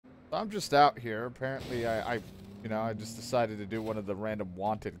I'm just out here. Apparently, I just decided to do one of the random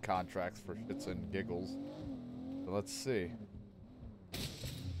wanted contracts for shits and giggles. So let's see.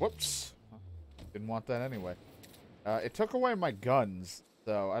 Whoops. Didn't want that anyway. It took away my guns,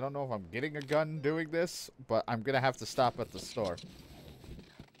 so I don't know if I'm getting a gun doing this, but I'm gonna have to stop at the store.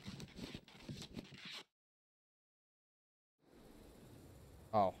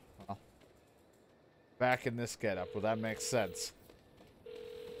 Oh, well. Back in this getup. Well, that makes sense.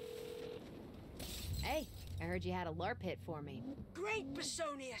 Hey, I heard you had a LARP hit for me. Great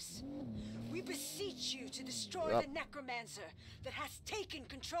Bessonius! We beseech you to destroy the necromancer that has taken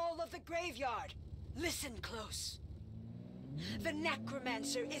control of the graveyard. Listen close. The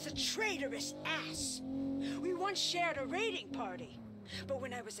necromancer is a traitorous ass. We once shared a raiding party, but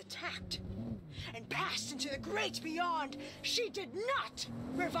when I was attacked and passed into the great beyond, she did not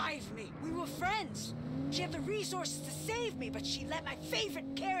revive me. We were friends. She had the resources to save me, but she let my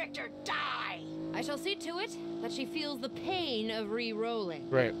favorite character die. I shall see to it that she feels the pain of re-rolling.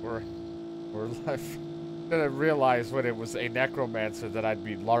 Great, we're left. Didn't realize when it was a necromancer that I'd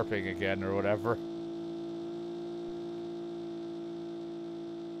be LARPing again or whatever.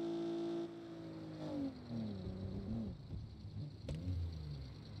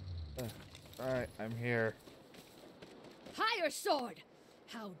 Alright, I'm here. Higher sword!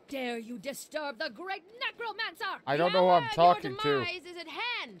 How dare you disturb the great necromancer! I don't know who I'm talking to. Your demise is at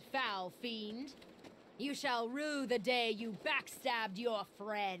hand, foul fiend. You shall rue the day you backstabbed your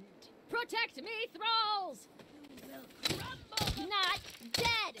friend. Protect me, thralls! You will crumble. Not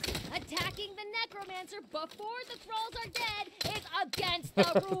dead! Attacking the necromancer before the thralls are dead is against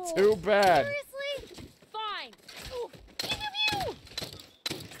the rules. Too bad. Seriously? Fine. Ooh. Pew, pew, pew.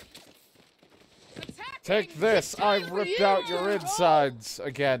 Take this! I've ripped out your insides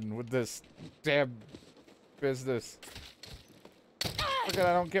again with this damn business. Look at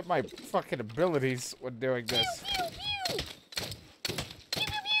I don't get my fucking abilities when doing this. Pew, pew, pew. Pew,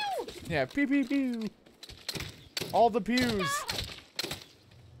 pew, pew. Yeah, pew pew pew. All the pews.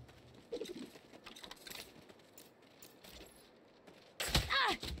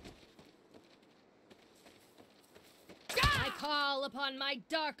 I call upon my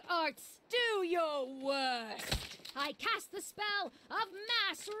dark arts. Do your worst. I cast the spell of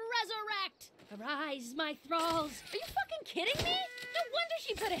mass resurrect. Arise, my thralls. Are you fucking kidding me? No wonder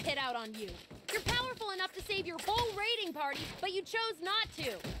she put a hit out on you. You're powerful enough to save your whole raiding party, but you chose not to.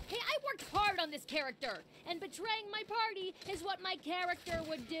 Hey, I worked hard on this character, and betraying my party is what my character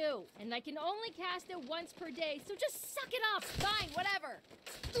would do. And I can only cast it once per day, so just suck it up. Fine, whatever.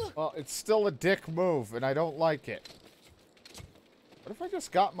 Ugh. Well, it's still a dick move, and I don't like it. What if I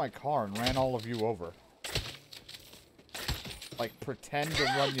just got my car and ran all of you over? Like, pretend to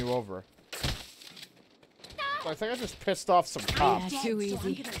run you over. So I think I just pissed off some cops. Yeah, too easy. So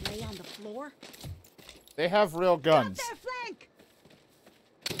I'm gonna lay on the floor. They have real guns. Stop their flank!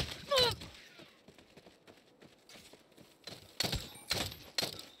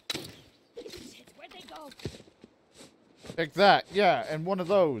 Shit, where'd they go? Take that, yeah, and one of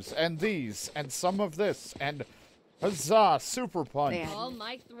those, and these, and some of this, and huzzah, super punch. All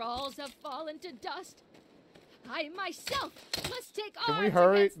my thralls have fallen to dust. I myself must take arms. Can we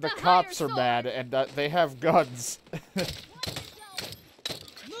hurry? Against The higher cops are sword. mad, and they have guns. Move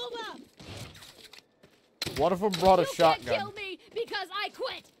up. One of them brought a You shotgun. can't kill me because I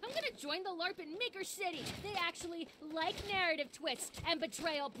quit. I'm gonna join the LARP in Maker City. They actually like narrative twists and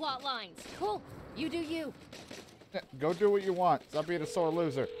betrayal plot lines. Cool. You do you. Go do what you want. Stop being a sore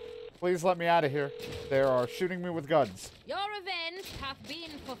loser. Please let me out of here. They are shooting me with guns. Your revenge hath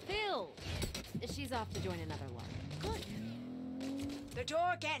been fulfilled. She's off to join another LARP. Good. The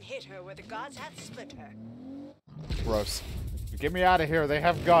door can't hit her where the gods hath split her. Gross. Get me out of here. They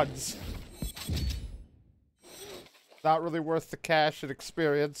have guns. Not really worth the cash and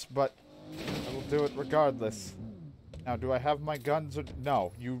experience, but I will do it regardless. Now, do I have my guns or...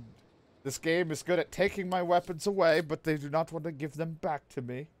 No, you... This game is good at taking my weapons away, but they do not want to give them back to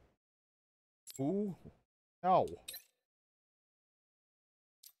me. Ooh. No.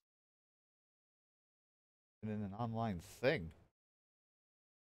 In an online thing.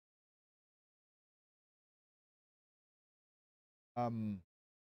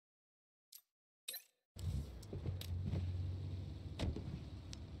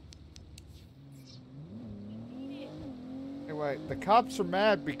 Anyway, the cops are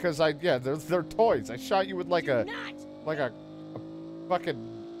mad because they're toys. I shot you with like a fucking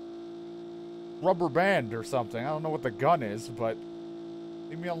rubber band or something. I don't know what the gun is, but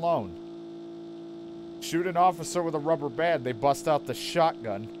leave me alone. Shoot an officer with a rubber band, they bust out the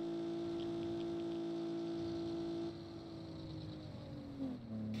shotgun.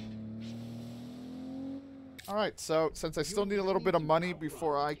 Alright, so since I still need a little bit of money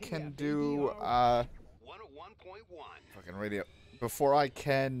before I can do, fucking radio. Before I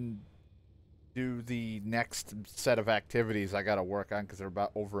can do the next set of activities I gotta work on, because they're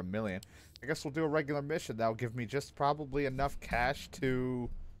about over 1 million, I guess we'll do a regular mission. That'll give me just probably enough cash to,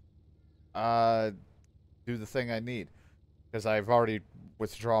 do the thing I need. Because I've already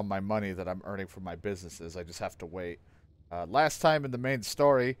withdrawn my money that I'm earning from my businesses. I just have to wait. Last time in the main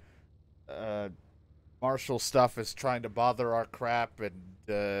story, Marshall stuff is trying to bother our crap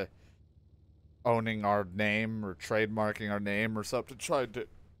and owning our name or trademarking our name or something, trying to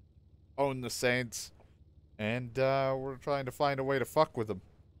own the Saints. And we're trying to find a way to fuck with them.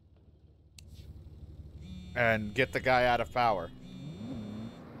 And get the guy out of power.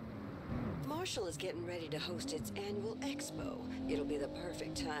 Marshall is getting ready to host its annual expo. It'll be the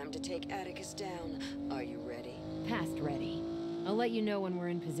perfect time to take Atticus down. Are you ready? Past ready. I'll let you know when we're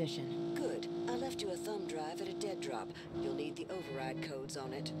in position. Good. I left you a thumb drive at a dead drop. You'll need the override codes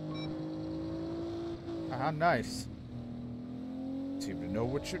on it. How nice. Seem to know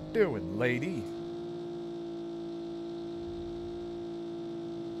what you're doing, lady.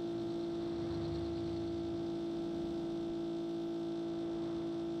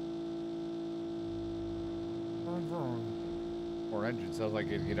 Or engine sounds like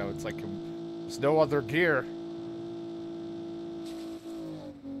it, you know, it's like there's no other gear.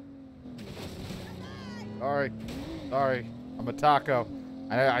 Sorry, I'm a taco.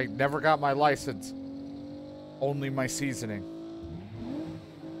 I never got my license. Only my seasoning.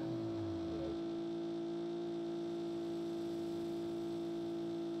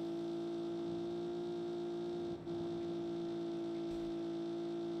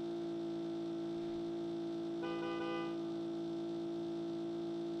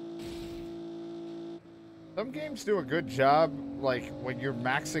 Some games do a good job, like, when you're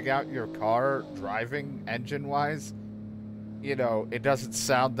maxing out your car, driving, engine-wise, you know, it doesn't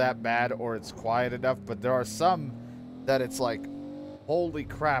sound that bad or it's quiet enough, but there are some that it's like, holy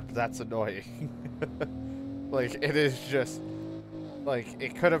crap, that's annoying. Like, it is just, like,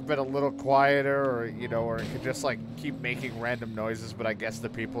 it could have been a little quieter, or, you know, or it could just, like, keep making random noises, but I guess the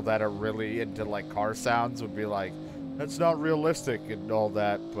people that are really into, like, car sounds would be like, that's not realistic and all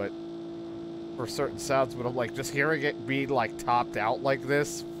that, but for certain sounds, but I'm like, just hearing it be like topped out like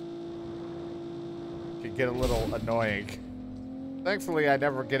this can get a little annoying. Thankfully, I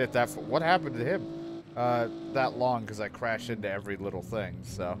never get it that far. What happened to him that long? Because I crash into every little thing,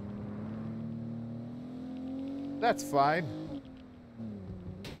 so that's fine.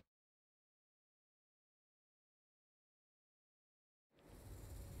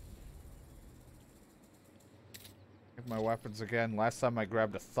 My weapons again. Last time I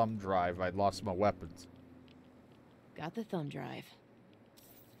grabbed a thumb drive, I lost my weapons. Got the thumb drive.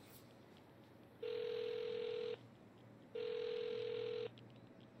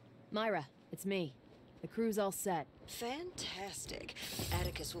 Myra, it's me. The crew's all set. Fantastic.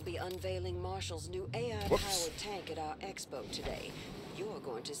 Atticus will be unveiling Marshall's new AI-powered tank at our expo today. You're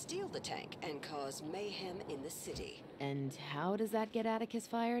going to steal the tank and cause mayhem in the city. And how does that get Atticus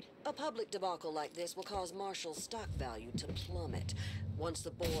fired? A public debacle like this will cause Marshall's stock value to plummet. Once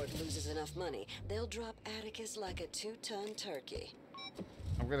the board loses enough money, they'll drop Atticus like a 2-ton turkey.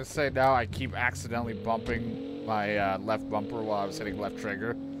 I'm gonna say now I keep accidentally bumping my left bumper while I was hitting left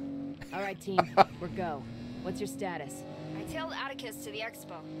trigger. All right, team, we're go. What's your status? I tailed Atticus to the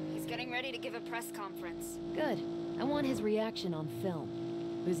expo. He's getting ready to give a press conference. Good. I want his reaction on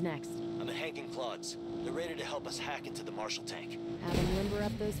film. Who's next? I'm the Hanging Clods. They're ready to help us hack into the Marshall tank. Have him limber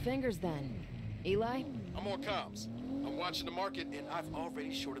up those fingers then. Eli? I'm on comms. I'm watching the market, and I've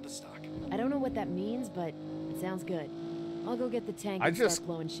already shorted the stock. I don't know what that means, but it sounds good. I'll go get the tank and start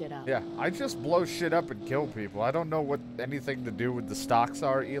blowing shit up. Yeah, I just blow shit up and kill people. I don't know what anything to do with the stocks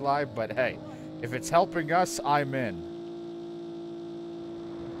are, Eli, but hey, if it's helping us, I'm in.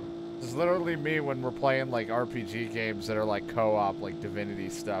 It's literally me when we're playing, like, RPG games that are, like, co-op, like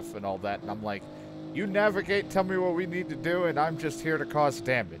Divinity stuff and all that, and I'm like, you navigate, tell me what we need to do, and I'm just here to cause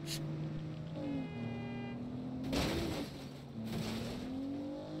damage.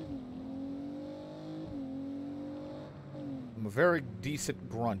 I'm a very decent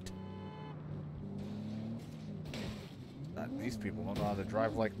grunt. These people don't know how to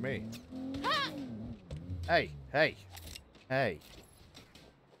drive like me. Hey, hey, hey.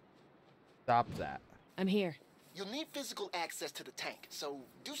 Stop that. I'm here. You'll need physical access to the tank, so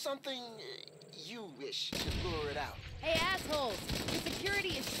do something you wish to lure it out. Hey, assholes! Your security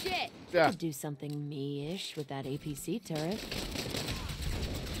is shit! Yeah. You could do something me-ish with that APC turret.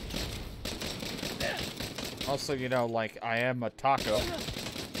 Also, you know, like, I am a taco.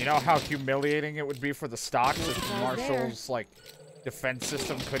 You know how humiliating it would be for the stocks if Marshall's, like, defense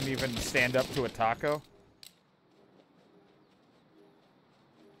system couldn't even stand up to a taco?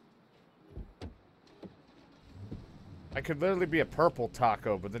 I could literally be a purple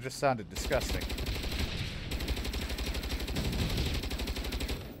taco, but that just sounded disgusting.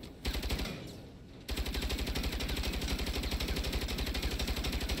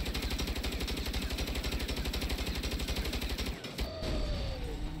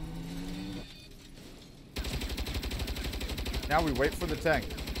 Now we wait for the tank.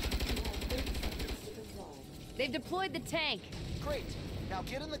 They've deployed the tank. Great. Now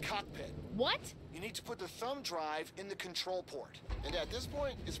get in the cockpit. What? You need to put the thumb drive in the control port. And at this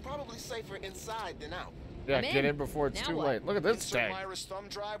point, it's probably safer inside than out. Yeah, I'm get in. in before it's Now too what? late. Look at this Insert tank. Myra's thumb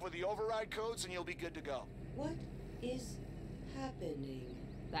drive with the override codes and you'll be good to go. What is happening?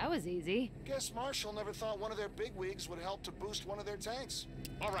 That was easy. Guess Marshall never thought one of their bigwigs would help to boost one of their tanks.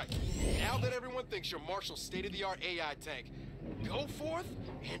 All right, now that everyone thinks you're Marshall's state-of-the-art AI tank, go forth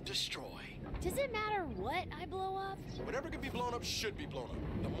and destroy. Does it matter what I blow up? Whatever can be blown up should be blown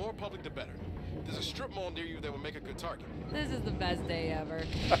up. The more public, the better. There's a strip mall near you that would make a good target. This is the best day ever.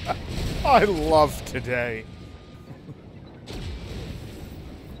 I love today.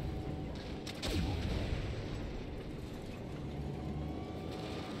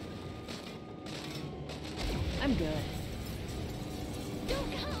 I'm good.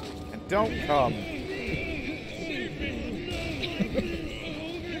 Don't come. And don't come.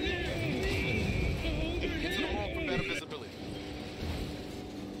 Get to the mall for better visibility.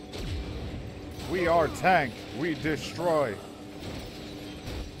 We are tank. We destroy.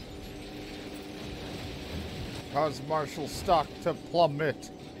 Cause Marshall stock to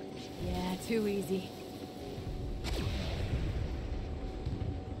plummet. Yeah, too easy.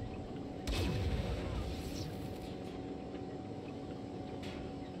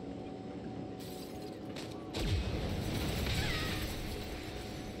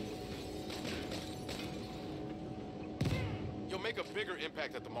 You'll make a bigger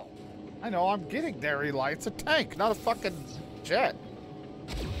impact at the mall. I know, I'm getting there, Eli. It's a tank, not a fucking jet.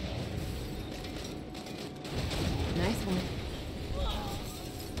 Nice one.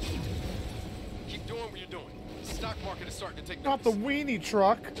 Keep doing what you're doing. The stock market is starting to take Not the notice. weenie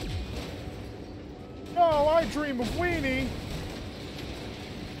truck. No, I dream of weenie.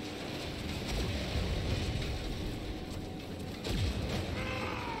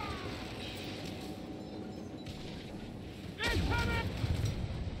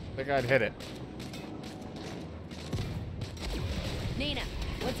 I think I'd hit it. Nina,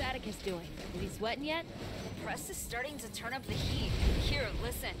 what's Atticus doing? Is he sweating yet? The press is starting to turn up the heat. Here,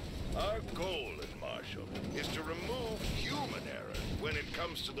 listen. Our goal in Marshall is to remove human error when it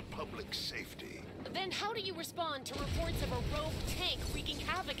comes to the public's safety. Then how do you respond to reports of a rogue tank wreaking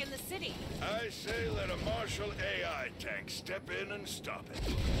havoc in the city? I say let a Marshall AI tank step in and stop it.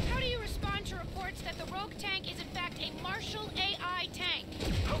 How do you respond to reports that the rogue tank is in fact a Marshall AI tank?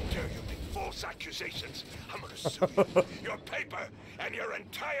 How dare you make false accusations? I'm gonna sue you, your paper, and your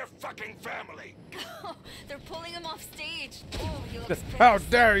entire fucking family. Oh, they're pulling him off stage. Oh, he looks How pissed.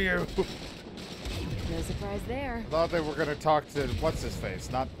 dare you? No surprise there. Thought they were gonna talk to what's his face,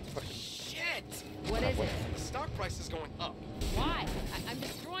 not. Shit! What is it? The stock price is going up. Why? I'm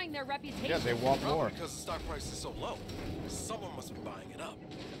destroying their reputation. Yeah, they want Probably more. because the stock price is so low. Someone must be buying it up.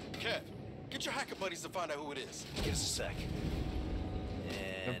 Kev, get your hacker buddies to find out who it is. Give us a sec.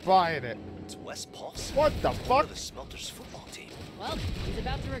 They're And buying it. it's Wes Paulson. What the One fuck? of the Smelters football team. Well, he's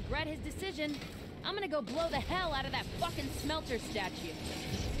about to regret his decision. I'm gonna go blow the hell out of that fucking smelter statue.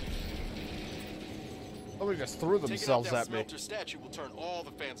 Somebody just threw Taking out themselves that at me. smelter statue will turn all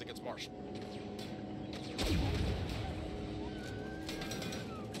the fans against Marshall.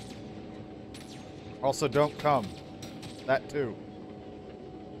 Also, don't come. That too.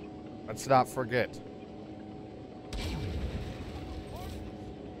 Let's not forget.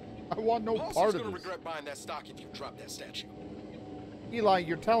 I want no part Paulson's of gonna this. regret buying that stock if you drop that statue. Eli,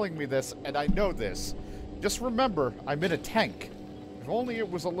 you're telling me this, and I know this. Just remember, I'm in a tank. If only it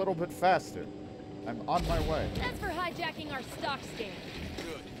was a little bit faster. I'm on my way. That's for hijacking our stock stand.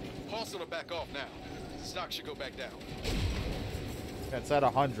 Good. Paulson will back off now. Stock should go back down. It's at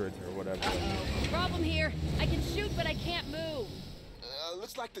 100 or whatever. Uh-oh. Problem here. I can shoot, but I can't move.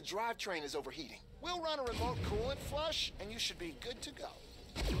 Looks like the drivetrain is overheating. We'll run a remote coolant flush, and you should be good to go.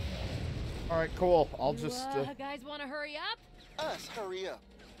 All right, cool. I'll You, just. guys want to hurry up? Us, hurry up.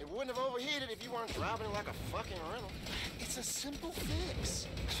 It wouldn't have overheated if you weren't driving it like a fucking rental. It's a simple fix.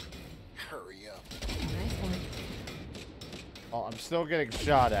 Hurry up. Nice one. Oh, I'm still getting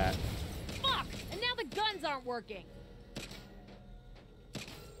shot at. Fuck! And now the guns aren't working.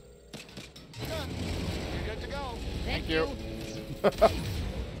 all. Thank you.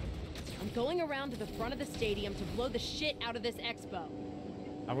 I'm going around to the front of the stadium to blow the shit out of this expo.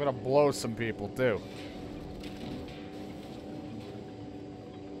 I'm gonna blow some people, too.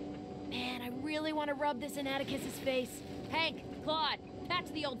 Man, I really want to rub this in Atticus's face. Hank, Claude, patch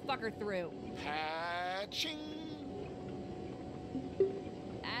the old fucker through. Patching.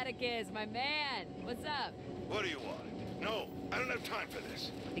 Atticus, my man. What's up? What do you want? No, I don't have time for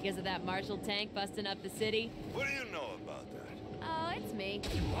this. Because of that Marshall tank busting up the city? What do you know about that? Oh, it's me.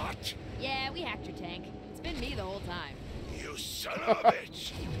 What? Yeah, we hacked your tank. It's been me the whole time. You son of a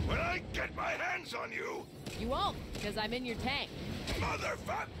bitch! When I get my hands on you... You won't, because I'm in your tank.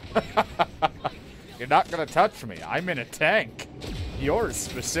 Motherfucker! You're not gonna touch me. I'm in a tank. Yours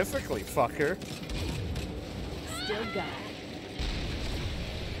specifically, fucker. Still got it.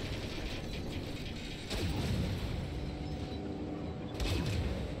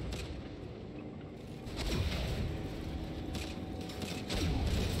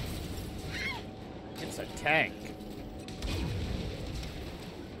 It's a tank.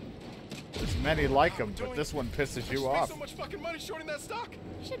 There's many like them, but this one pisses you off. So much fucking money shorting that stock.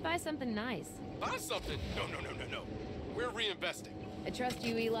 You should buy something nice. Buy something? No. We're reinvesting. I trust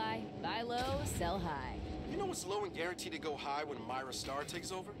you, Eli. Buy low, sell high. You know what's low and guaranteed to go high when Myra Star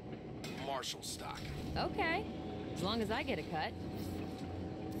takes over? Marshall stock. Okay. As long as I get a cut.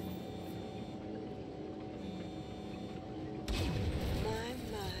 My,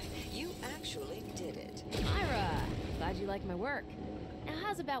 you actually did it. Myra, glad you like my work. Now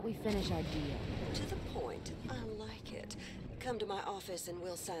how's about we finish our deal? To the point. I like it. Come to my office and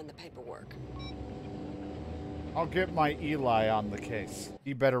we'll sign the paperwork. I'll get my Eli on the case.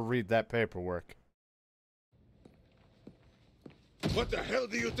 He better read that paperwork. What the hell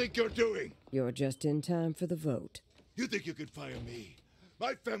do you think you're doing? You're just in time for the vote. You think you can fire me?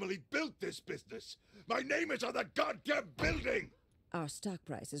 My family built this business. My name is on the goddamn building! Our stock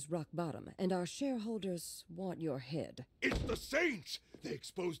price is rock bottom, and our shareholders want your head. It's the Saints! They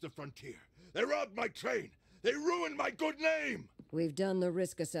exposed the frontier. They robbed my train. They ruined my good name! We've done the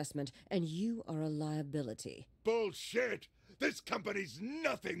risk assessment, and you are a liability. Bullshit! This company's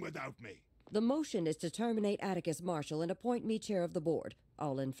nothing without me! The motion is to terminate Atticus Marshall and appoint me chair of the board.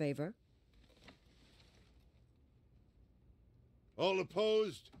 All in favor? All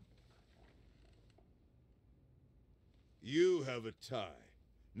opposed? You have a tie.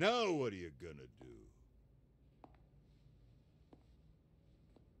 Now what are you gonna do?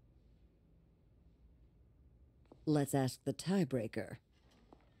 Let's ask the tiebreaker.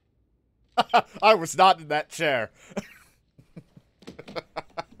 I was not in that chair.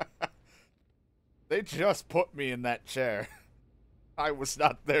 They just put me in that chair. I was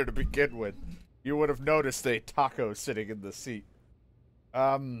not there to begin with. You would have noticed a taco sitting in the seat.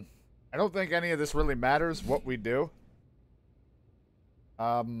 I don't think any of this really matters what we do.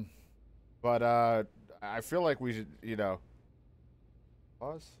 But I feel like we should, you know,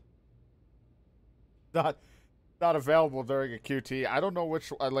 pause. Not available during a QT. I don't know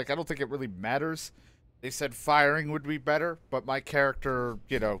which, I don't think it really matters. They said firing would be better, but my character,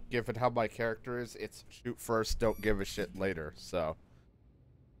 you know, given how my character is, it's shoot first, don't give a shit later, so.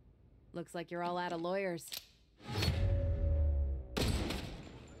 Looks like you're all out of lawyers.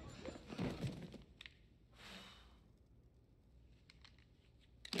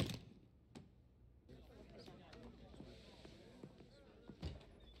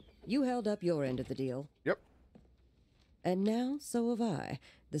 You held up your end of the deal. Yep. And now, so have I.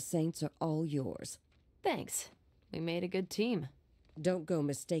 The Saints are all yours. Thanks. We made a good team. Don't go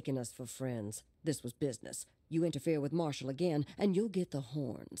mistaking us for friends. This was business. You interfere with Marshall again, and you'll get the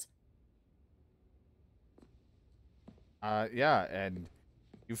horns. Yeah, and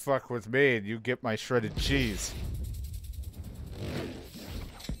you fuck with me and you get my shredded cheese.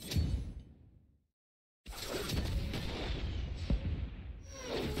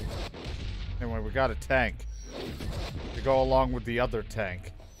 Anyway, we got a tank to go along with the other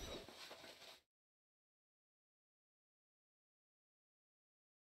tank.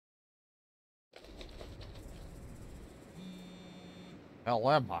 Hell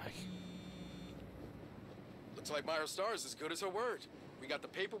am I? Looks like Myra Star is as good as her word. We got the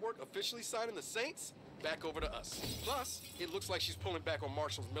paperwork officially signing the Saints back over to us. Plus, it looks like she's pulling back on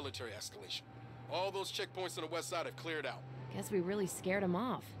Marshall's military escalation. All those checkpoints on the west side have cleared out. Guess we really scared him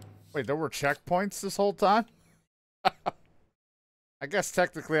off. Wait, there were checkpoints this whole time? I guess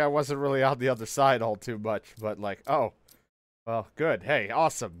technically I wasn't really on the other side all too much, but like, oh. Well, good. Hey,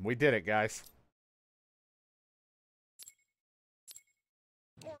 awesome. We did it, guys.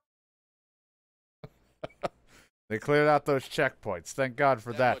 They cleared out those checkpoints. Thank God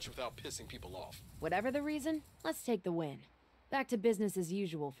for that. Much without pissing people off. Whatever the reason, let's take the win. Back to business as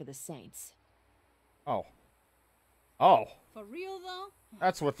usual for the Saints. Oh. Oh. For real, though?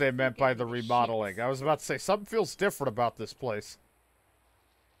 That's what they meant by the remodeling. I was about to say, something feels different about this place.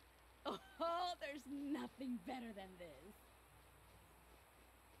 Oh, there's nothing better than this.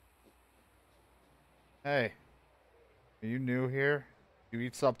 Hey. Are you new here? You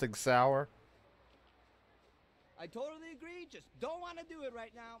eat something sour? I totally agree, just don't want to do it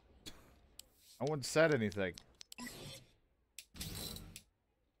right now. No one said anything.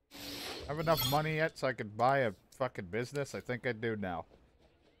 Have enough money yet so I could buy a fucking business? I think I do now.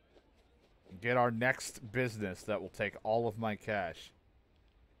 Get our next business that will take all of my cash.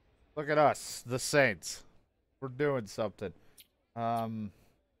 Look at us, the Saints. We're doing something.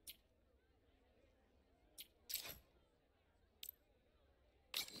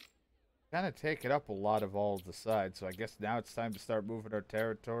 Kind of taken up a lot of all of the sides, so I guess now it's time to start moving our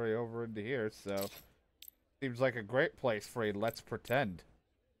territory over into here, so seems like a great place for a let's pretend.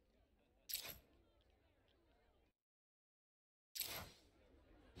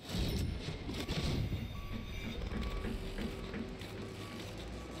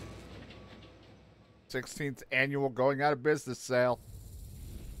 '16th annual going out of business sale.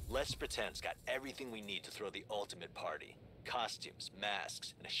 Let's Pretend's got everything we need to throw the ultimate party. Costumes,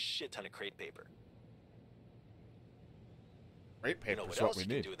 masks, and a shit ton of crate paper. Crate paper You know what is else what we you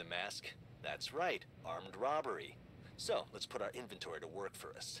can need. do with a mask? That's right, armed robbery. So, let's put our inventory to work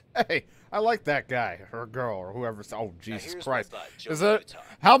for us. Hey, I like that guy, or girl, or whoever's. Oh, Jesus here's Christ. my thought, Joe Is it? Utah.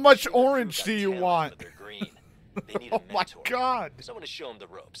 How much Sure, the crew orange got do you tail want? but they're green. They need a Oh my mentor. God. Someone to show them the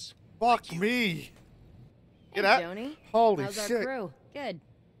ropes. Fuck me. Hey, Get out. Joni. Holy How's shit. our crew? Good.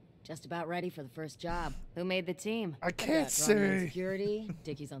 Just about ready for the first job. Who made the team? I can't got Ronnie on say. security,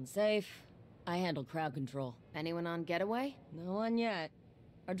 Dickie's on safe. I handled crowd control. Anyone on getaway? No one yet.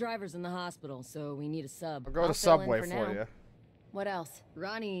 Our driver's in the hospital, so we need a sub. I'll go to fill in Subway for now. you. What else?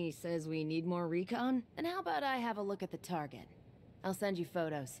 Ronnie says we need more recon? Then how about I have a look at the target? I'll send you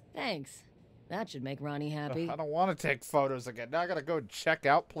photos. Thanks. That should make Ronnie happy. I don't want to take photos again. Now I gotta go check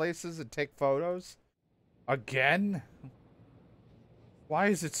out places and take photos? Again? Why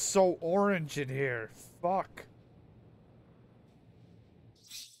is it so orange in here? Fuck.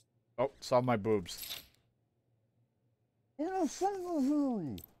 Oh, saw my boobs. Oh,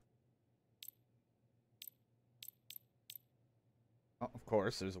 of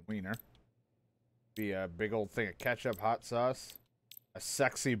course, there's a wiener. Be a big old thing of ketchup, hot sauce. A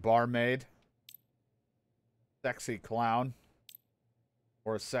sexy barmaid. Sexy clown.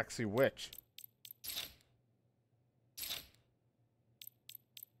 Or a sexy witch.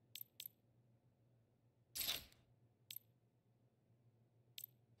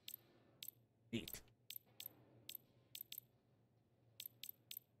 Eat.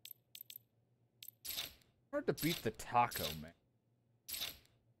 Hard to beat the taco, man.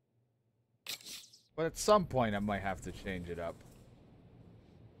 But at some point I might have to change it up.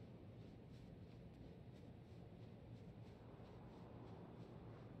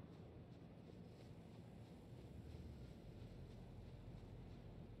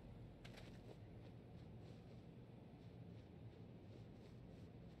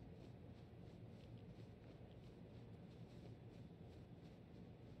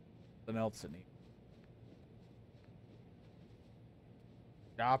 Something else in here.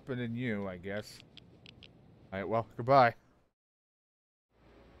 Shopping in you, I guess. Alright, well, goodbye.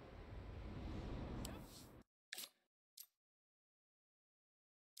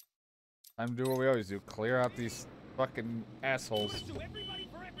 Time to do what we always do. Clear out these fucking assholes.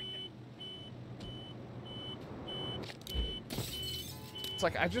 It's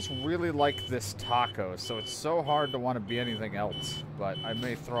like, I just really like this taco, so it's so hard to want to be anything else. But I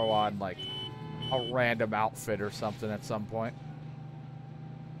may throw on, like, a random outfit or something at some point.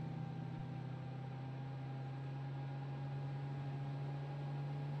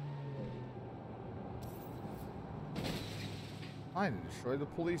 Fine to destroy the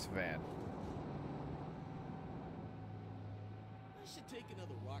police van. I should take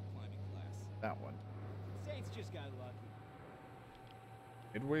another rock climbing class. That one. Saints just got lucky.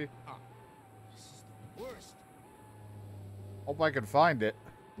 Did we? Ah, this is the worst. Hope I can find it.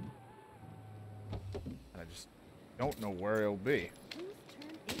 I just don't know where it'll be.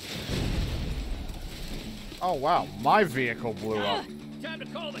 Oh wow, my vehicle blew up. Time to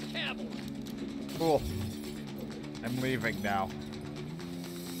call the cavalry. Cool. I'm leaving now.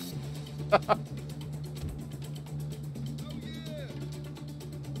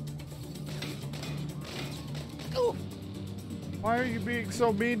 Why are you being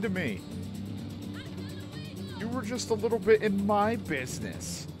so mean to me? You were for just a little bit in my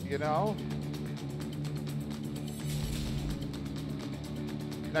business, you know?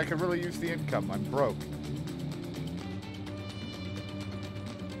 And I could really use the income. I'm broke.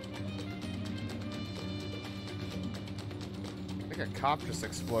 I think a cop just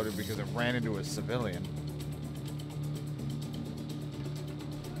exploded because it ran into a civilian.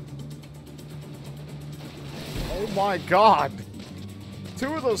 Oh my god!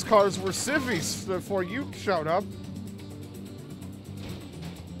 2 of those cars were civvies before you showed up.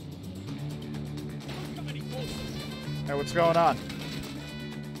 Hey, what's going on?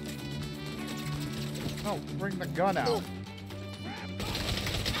 No, bring the gun out.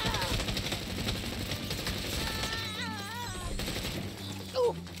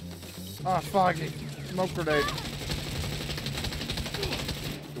 Ah, foggy. Smoke grenade.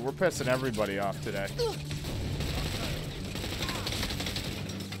 Dude, we're pissing everybody off today.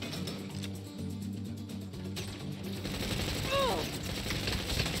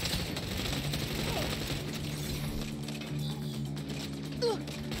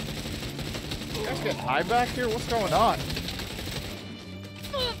 You guys getting high back here? What's going on?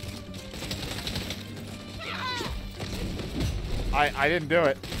 I didn't do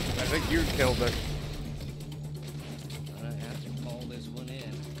it. I think you killed her. I have to call this one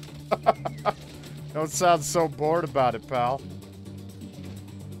in. Don't sound so bored about it, pal.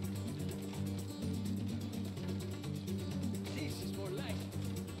 This is more like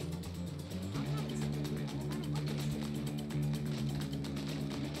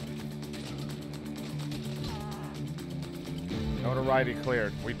Notoriety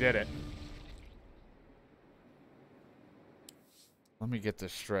cleared. We did it. Let me get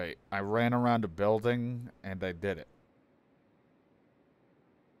this straight. I ran around a building and I did it.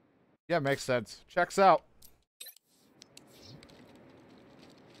 Yeah, makes sense. Checks out.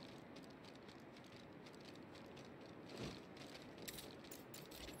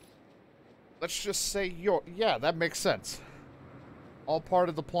 Let's just say yeah, that makes sense. All part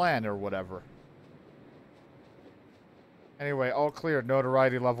of the plan or whatever. Anyway, all clear.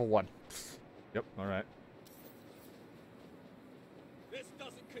 Notoriety level 1. Yep, alright. This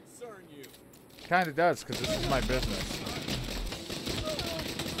doesn't concern you. Kinda does, because this is my business.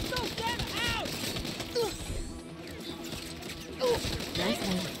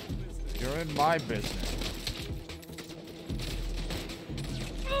 You're in my business.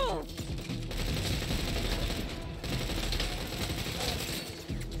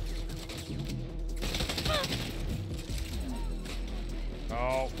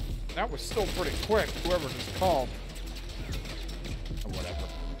 Oh, that was still pretty quick, whoever just called. Or whatever.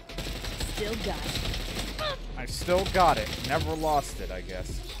 Still got it. I still got it. Never lost it, I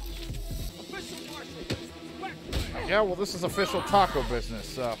guess. Yeah, well, this is official taco business,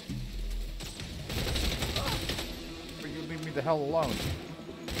 so. But you leave me the hell alone.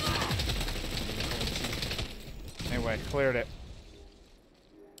 Anyway, cleared it.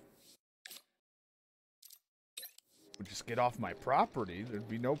 Would just get off my property, there'd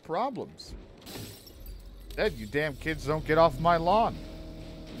be no problems. Instead, you damn kids don't get off my lawn.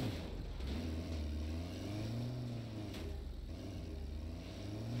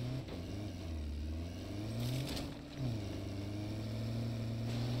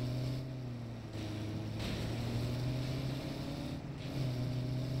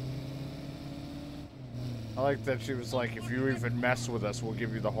 I like that she was like, if you even mess with us, we'll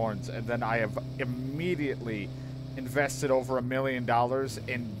give you the horns. And then I have immediately invested over $1 million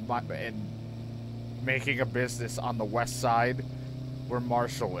in making a business on the west side where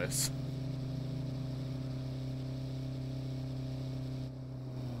Marshall is.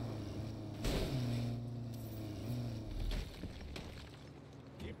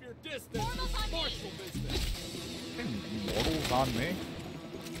 Keep your distance. Marshall business. Mortals on me?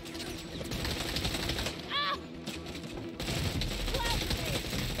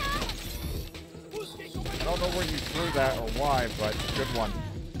 I don't know where you threw that or why, but good one.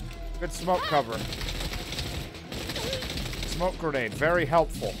 Good smoke cover. Smoke grenade, very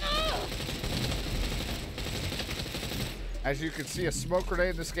helpful. As you can see, a smoke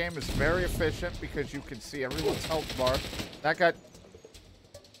grenade in this game is very efficient because you can see everyone's health bar. That got...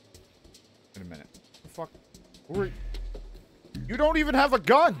 Wait a minute. What the fuck? Who are you? You don't even have a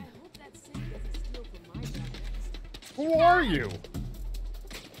gun! Who are you?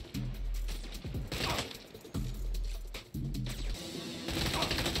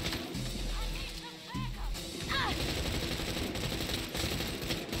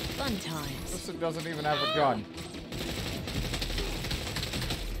 Fun times. This one doesn't even have a gun.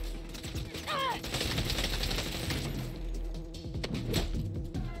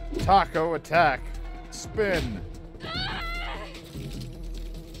 Taco attack. Spin.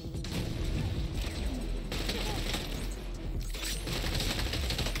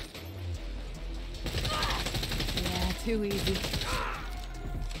 too easy.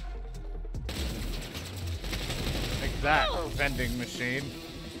 Take that, vending machine.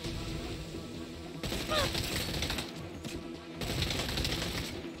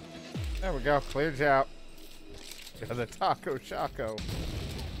 There we go, cleared you out. Yeah, the Taco Choco.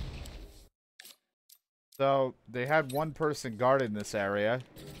 So, they had one person guarding this area.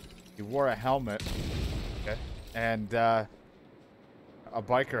 He wore a helmet. Okay. And, a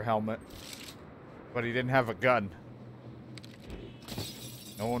biker helmet. But he didn't have a gun.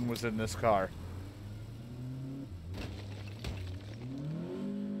 No one was in this car.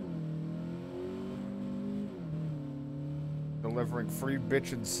 Delivering free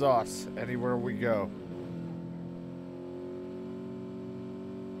bitchin' sauce anywhere we go.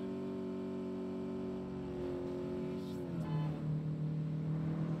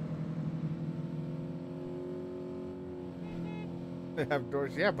 They have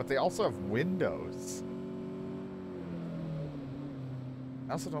doors, yeah, but they also have windows.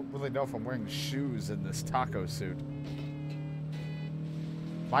 I also don't really know if I'm wearing shoes in this taco suit.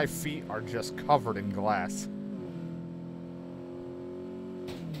 My feet are just covered in glass.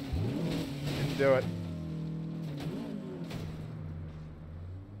 Didn't do it.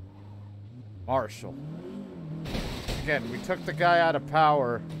 Marshall. Again, we took the guy out of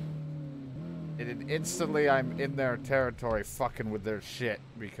power. And instantly I'm in their territory fucking with their shit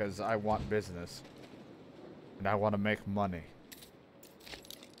because I want business. And I want to make money.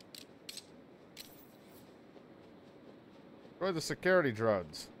 Destroy the security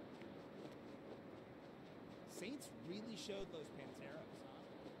drones. Saints really showed those Panteros,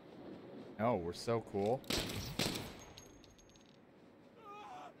 huh? No, we're so cool.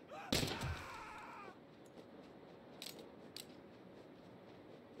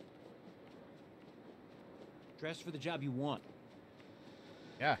 Dress for the job you want.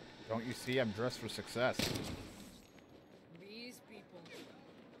 Yeah, don't you see I'm dressed for success? These people.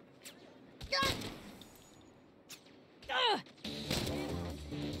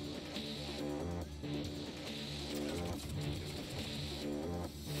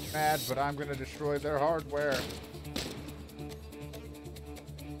 Mad, but I'm gonna destroy their hardware.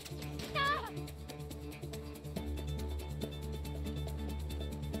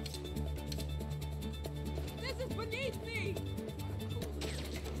 This is beneath me!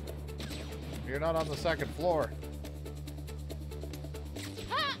 You're not on the second floor.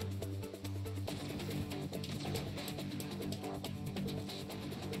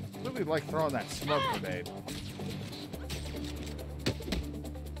 Really like throwing that smoke grenade.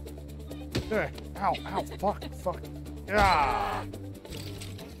 Ow, ow, fuck. Ah!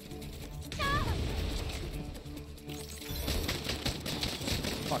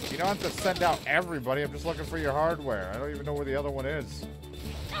 Fuck, you don't have to send out everybody. I'm just looking for your hardware. I don't even know where the other one is.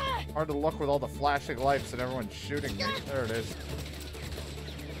 Hard to look with all the flashing lights and everyone shooting me. There it is.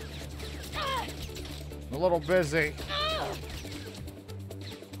 I'm a little busy.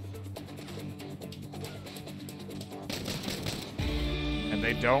 And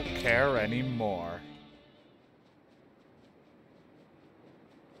they don't care anymore.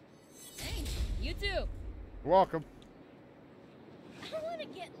 Thanks. You too. You're welcome. I want to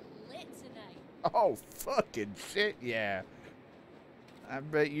get lit tonight. Oh, fucking shit, yeah. I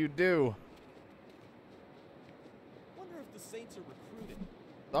bet you do. Wonder if the Saints are recruited.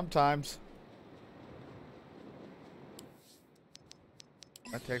 Sometimes.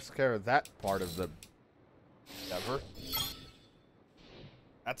 That takes care of that part of the endeavor.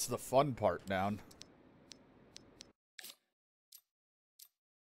 That's the fun part down.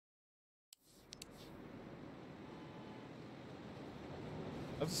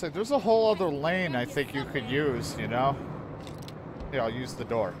 I was gonna say, there's a whole other lane I think you could use, you know? Here, I'll use the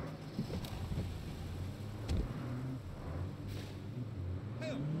door.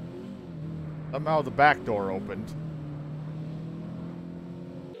 Somehow the back door opened.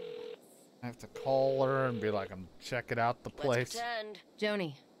 I have to call her and be like, I'm checking out the place. Let's pretend.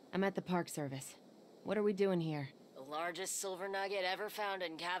 Joni, I'm at the Park Service. What are we doing here? The largest silver nugget ever found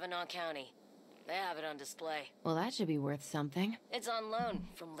in Kavanaugh County. They have it on display. Well, that should be worth something. It's on loan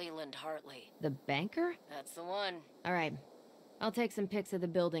from Leland Hartley. The banker? That's the one. All right. I'll take some pics of the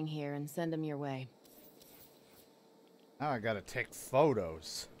building here and send them your way. Now I gotta take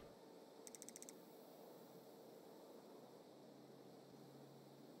photos.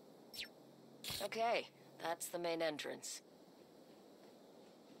 Okay, that's the main entrance.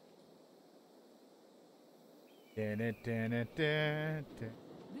 This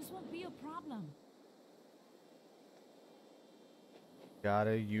won't be a problem.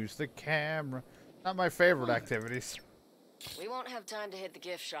 Gotta use the camera. Not my favorite activities. We won't have time to hit the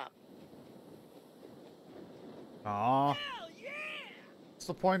gift shop. Aw. What's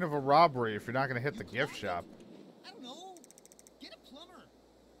the point of a robbery if you're not gonna hit the gift shop? I don't know. Get a plumber.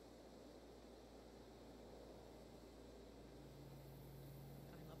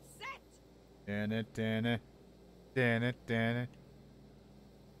 I'm upset. Dan it, dan it, dan it, dan it.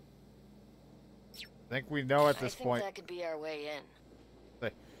 I think we know at this point. I think that could be our way in.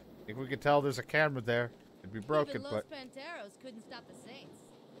 I think we could tell there's a camera there. It'd be broken, Even Los but Panteros couldn't stop the Saints.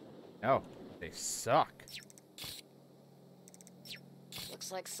 no, they suck.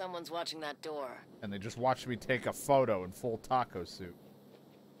 Looks like someone's watching that door. And they just watched me take a photo in full taco suit.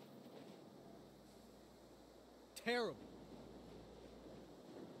 Terrible.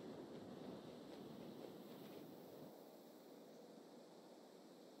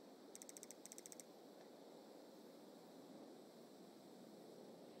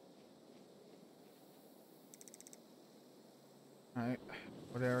 Alright,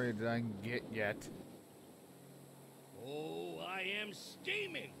 what area did I get yet? Oh, I am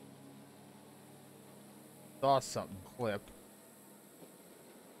steaming. Saw something clip.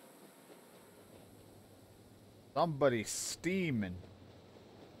 Somebody steaming.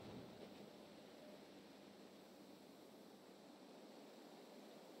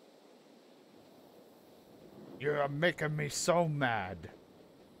 You're making me so mad.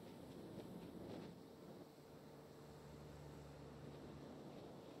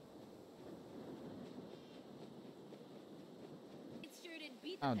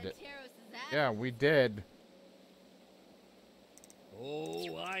 Found it. Yeah, we did.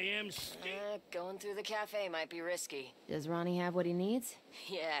 Oh, I am Going through the cafe might be risky. Does Ronnie have what he needs?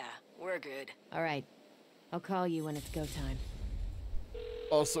 Yeah, we're good. All right. I'll call you when it's go time.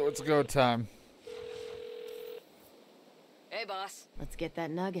 Also, it's go time. Hey, boss. Let's get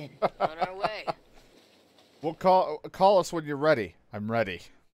that nugget. On our way. We'll call us when you're ready. I'm ready.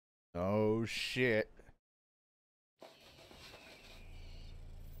 Oh shit.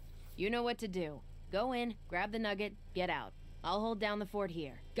 You know what to do. Go in, grab the nugget, get out. I'll hold down the fort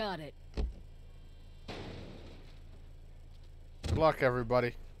here. Got it. Good luck,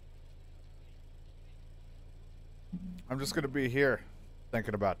 everybody. I'm just gonna be here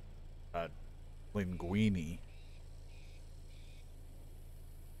thinking about linguini.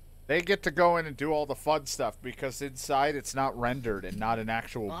 They get to go in and do all the fun stuff because inside it's not rendered and not an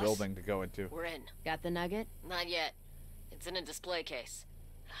actual Boss, building to go into. We're in. Got the nugget? Not yet. It's in a display case.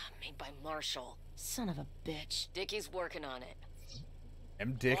 Made by Marshall. Son of a bitch. Dickie's working on it.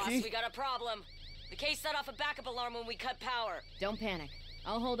 M. Dickie? Boss, we got a problem. The case set off a backup alarm when we cut power. Don't panic.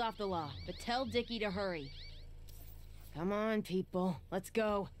 I'll hold off the law, but tell Dickie to hurry. Come on, people. Let's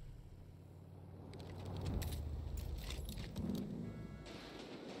go.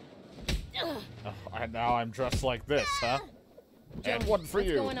 Oh, and now I'm dressed like this, huh? And one for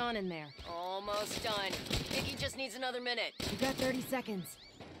you. What's going on in there? Almost done. Dickie just needs another minute. You got 30 seconds.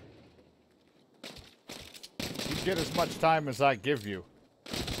 You get as much time as I give you.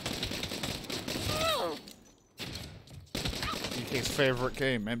 DK's favorite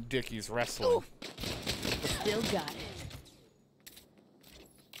game, M. Dickie's wrestling. Still got it.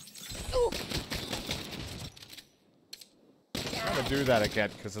 I'm gonna do that again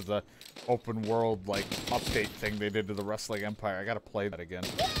because of the open world like update thing they did to the Wrestling Empire. I gotta play that again.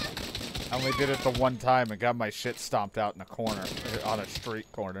 I only did it the one time and got my shit stomped out in a corner, on a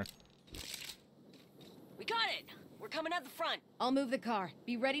street corner. We got it. We're coming out the front. I'll move the car.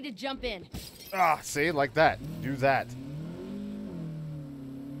 Be ready to jump in. Ah, see, like that. Do that.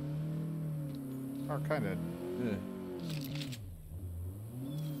 Are kind of.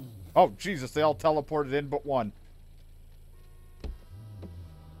 Oh Jesus! They all teleported in, but one.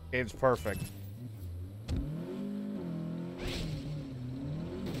 Game's perfect.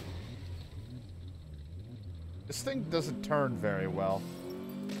 This thing doesn't turn very well.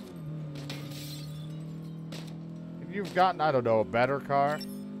 If you've gotten, I don't know, a better car.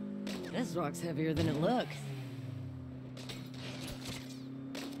 This rock's heavier than it looks.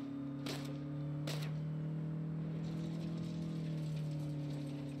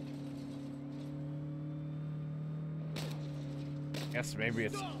 Guess maybe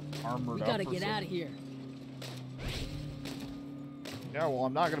it's armored up. We gotta get out of here. Yeah, well,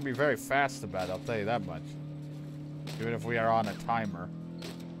 I'm not gonna be very fast about it, I'll tell you that much. Even if we are on a timer.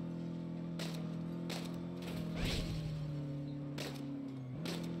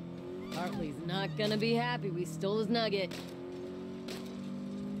 Hartley's not gonna be happy we stole his nugget.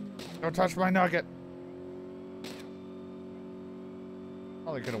 Don't touch my nugget.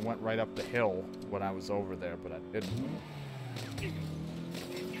 Probably could have went right up the hill when I was over there, but I didn't.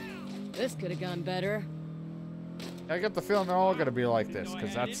 This could have gone better. I get the feeling they're all gonna be like this,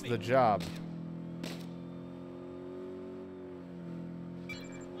 because that's the job.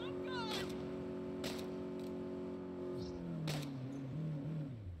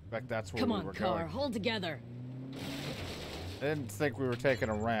 In fact, that's where Come we on, were car, going. hold together. I didn't think we were taking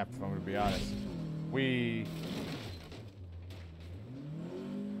a ramp, if I'm going to be honest.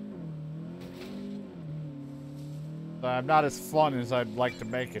 I'm not as fun as I'd like to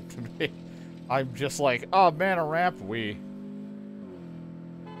make it to be. I'm just like, oh man, a ramp, Alright,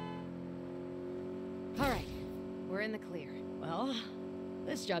 we're in the clear. Well,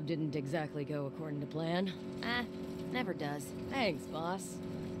 this job didn't exactly go according to plan. Never does. Thanks, boss.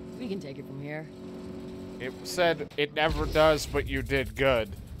 We can take it from here. It said it never does, but you did good.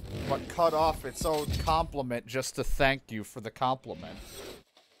 But cut off its own compliment just to thank you for the compliment.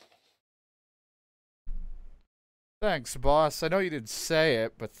 Thanks, boss. I know you didn't say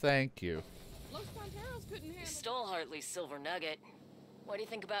it, but thank you. You stole Hartley's silver nugget. What do you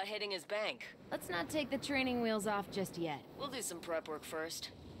think about hitting his bank? Let's not take the training wheels off just yet. We'll do some prep work first.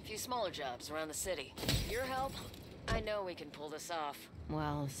 A few smaller jobs around the city. With your help, I know we can pull this off.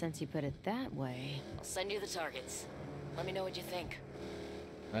 Well, since you put it that way... I'll send you the targets. Let me know what you think.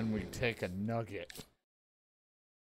 Then we take a nugget.